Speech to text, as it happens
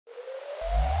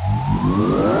Hi,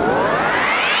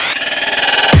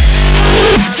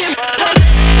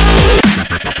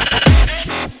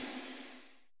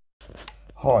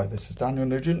 this is Daniel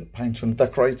Nugent, painter and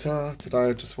decorator. Today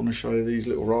I just want to show you these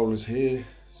little rollers here.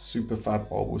 Super Fab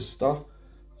by Wooster,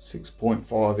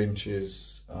 6.5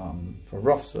 inches for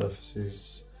rough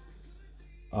surfaces,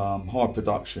 high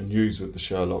production, used with the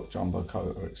Sherlock, Jumbo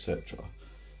Koter, etc.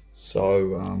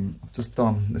 So I've just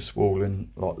done this wall in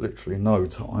like literally no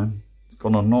time. It's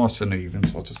gone on nice and even,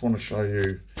 so I just want to show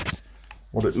you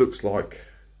what it looks like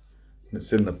when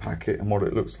it's in the packet and what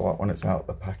it looks like when it's out of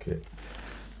the packet.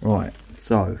 Right,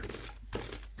 so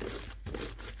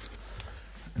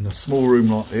in a small room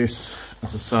like this,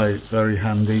 as I say, it's very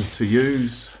handy to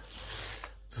use.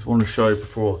 Just want to show you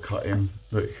before I cut in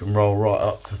that you can roll right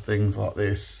up to things like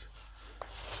this.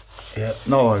 Yeah,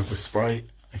 no overspray.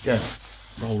 Again,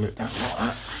 roll it down like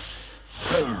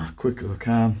that, quick as I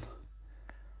can.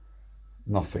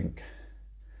 Nothing.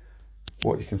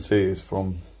 What you can see is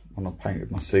from when I painted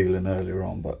my ceiling earlier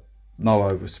on, but no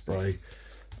overspray.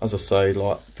 As I say,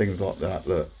 like things like that,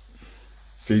 look,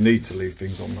 if you need to leave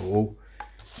things on the wall,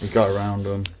 you go around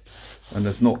them and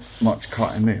there's not much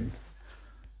cutting in,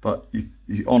 but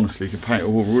you honestly can paint a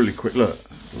wall really quick. Look,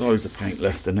 there's loads of paint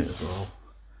left in it as well.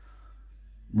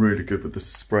 Really good with the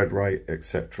spread rate,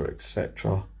 etc,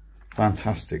 etc.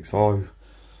 Fantastic. So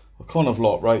I kind of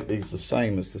like rate these the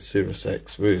same as the Cirrus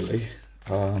X really.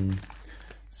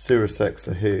 Cirrus X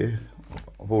are here.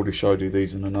 I've already showed you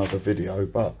these in another video,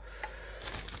 but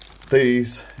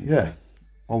these, yeah,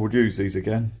 I would use these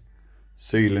again,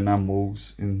 ceiling and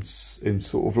walls in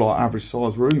sort of like average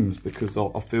size rooms, because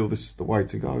I feel this is the way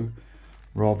to go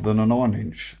rather than a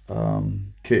 9-inch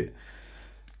kit.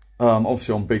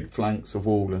 Obviously on big flanks of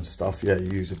wall and stuff, yeah,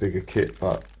 you use a bigger kit,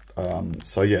 but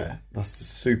so yeah, that's the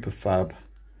Super Fab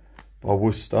by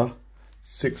Wooster,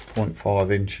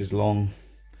 6.5 inches long,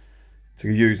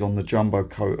 to use on the Jumbo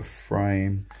Koter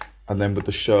frame, and then with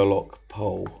the Sherlock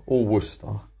pole, all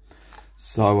Wooster.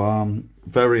 So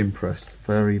very impressed,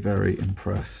 very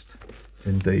impressed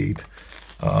indeed.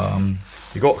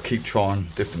 You got to keep trying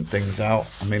different things out.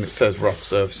 I mean, it says rough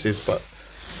surfaces, but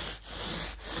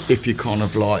if you kind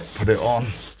of like put it on,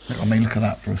 I mean, look at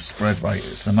that for a spread rate,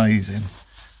 it's amazing.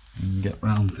 You can get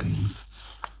round things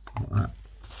like that,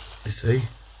 you see.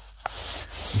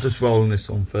 I'm just rolling this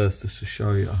on first just to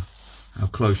show you how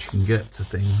close you can get to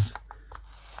things.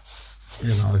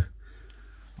 You know,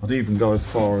 I'd even go as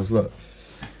far as, look,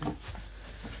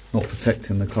 not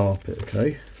protecting the carpet,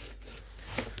 okay?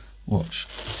 Watch.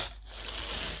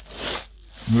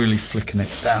 Really flicking it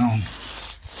down.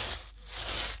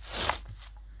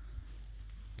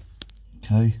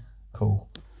 Okay, cool.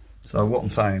 So what I'm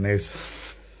saying is,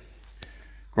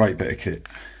 great bit of kit.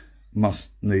 Must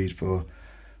need for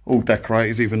all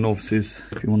decorators, even novices.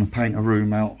 If you want to paint a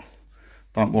room out,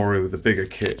 don't worry with the bigger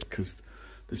kit, because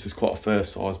this is quite a fair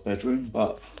size bedroom.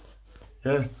 But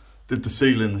yeah, did the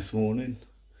ceiling this morning,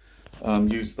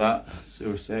 used that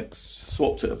Cirrus X,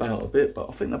 swapped it about a bit, but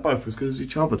I think they're both as good as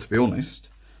each other, to be honest.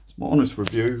 It's my honest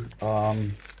review.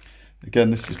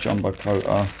 Again, this is Jumbo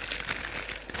Koter,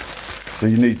 so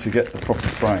you need to get the proper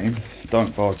frame.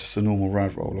 Don't buy just a normal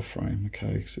rad roller frame,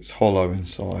 okay, because it's hollow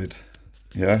inside.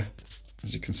 Yeah,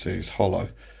 as you can see, it's hollow,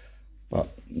 but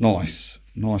nice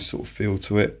sort of feel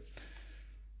to it.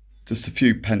 Just a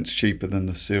few pence cheaper than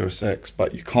the Cirrus X,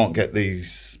 but you can't get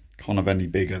these kind of any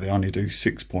bigger. They only do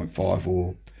 6.5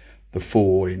 or the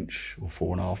 4-inch or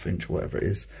 4.5-inch or whatever it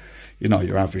is, you know,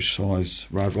 your average size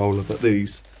rad roller. But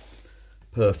these,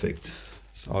 perfect.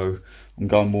 So I'm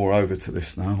going more over to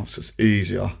this now. It's just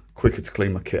easier, quicker to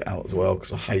clean my kit out as well,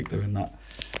 because I hate doing that.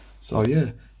 So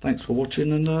yeah, thanks for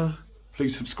watching, and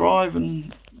please subscribe,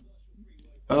 and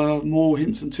more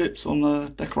hints and tips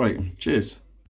on decorating. Cheers.